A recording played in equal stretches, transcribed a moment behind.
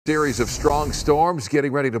Series of strong storms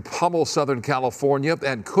getting ready to pummel Southern California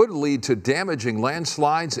and could lead to damaging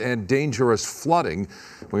landslides and dangerous flooding.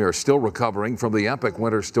 We are still recovering from the epic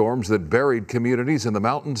winter storms that buried communities in the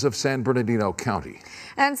mountains of San Bernardino County.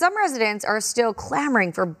 And some residents are still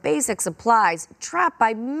clamoring for basic supplies, trapped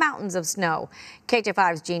by mountains of snow. KTLA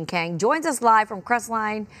 5's Kang joins us live from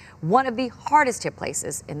Crestline, one of the hardest hit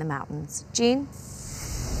places in the mountains. Gene?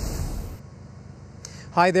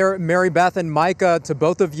 Hi there, Mary Beth and Micah. To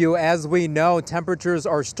both of you, as we know, temperatures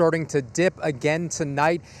are starting to dip again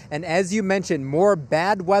tonight. And as you mentioned, more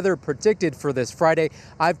bad weather predicted for this Friday.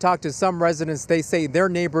 I've talked to some residents. They say their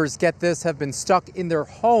neighbors, get this, have been stuck in their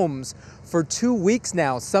homes for 2 weeks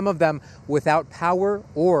now, some of them without power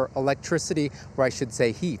or electricity, or I should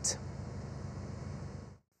say heat.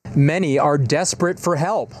 Many are desperate for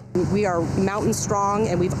help. We are mountain strong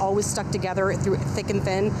and we've always stuck together through thick and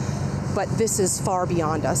thin. But this is far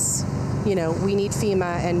beyond us. You know, we need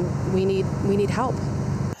FEMA and we need help.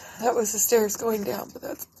 That was the stairs going down, but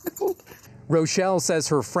that's cool. Rochelle says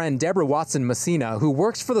her friend Deborah Watson Messina, who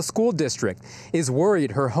works for the school district, is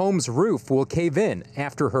worried her home's roof will cave in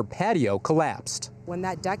after her patio collapsed. When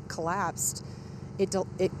that deck collapsed, it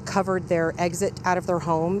covered their exit out of their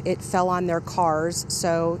home. It fell on their cars.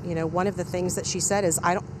 So, you know, one of the things that she said is,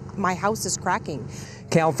 my house is cracking.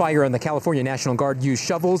 Cal Fire and the California National Guard used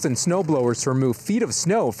shovels and snow blowers to remove feet of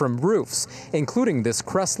snow from roofs, including this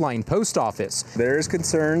Crestline post office. There's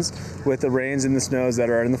concerns with the rains and the snows that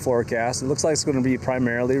are in the forecast. It looks like it's going to be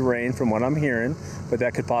primarily rain from what I'm hearing, but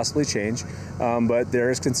that could possibly change. But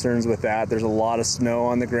there is concerns with that. There's a lot of snow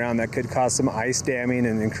on the ground that could cause some ice damming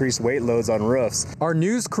and increased weight loads on roofs. Our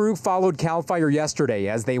news crew followed Cal Fire yesterday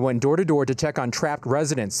as they went door to door to check on trapped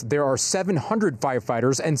residents. There are 700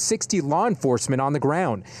 firefighters and 60 law enforcement on the ground.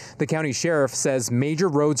 The county sheriff says major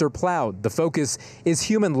roads are plowed. The focus is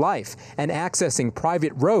human life and accessing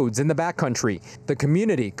private roads in the backcountry. The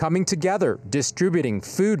community coming together, distributing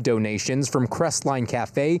food donations from Crestline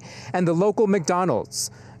Cafe and the local McDonald's.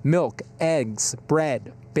 Milk, eggs,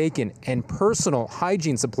 bread, bacon, and personal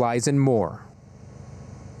hygiene supplies and more.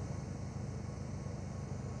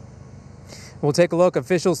 We'll take a look.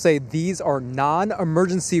 Officials say these are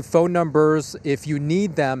non-emergency phone numbers if you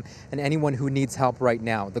need them and anyone who needs help right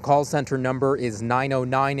now. The call center number is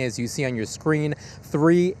 909, as you see on your screen,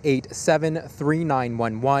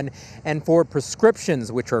 387-3911. And for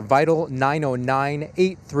prescriptions, which are vital,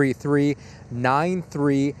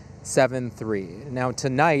 909-833-9373. Now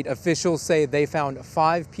tonight, officials say they found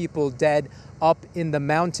 5 people dead up in the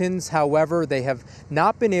mountains. However, they have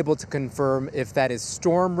not been able to confirm if that is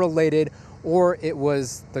storm related or it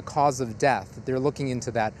was the cause of death. They're looking into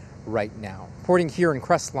that right now. Reporting here in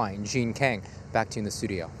Crestline, Kang, back to you in the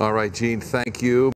studio. All right, Gene, thank you.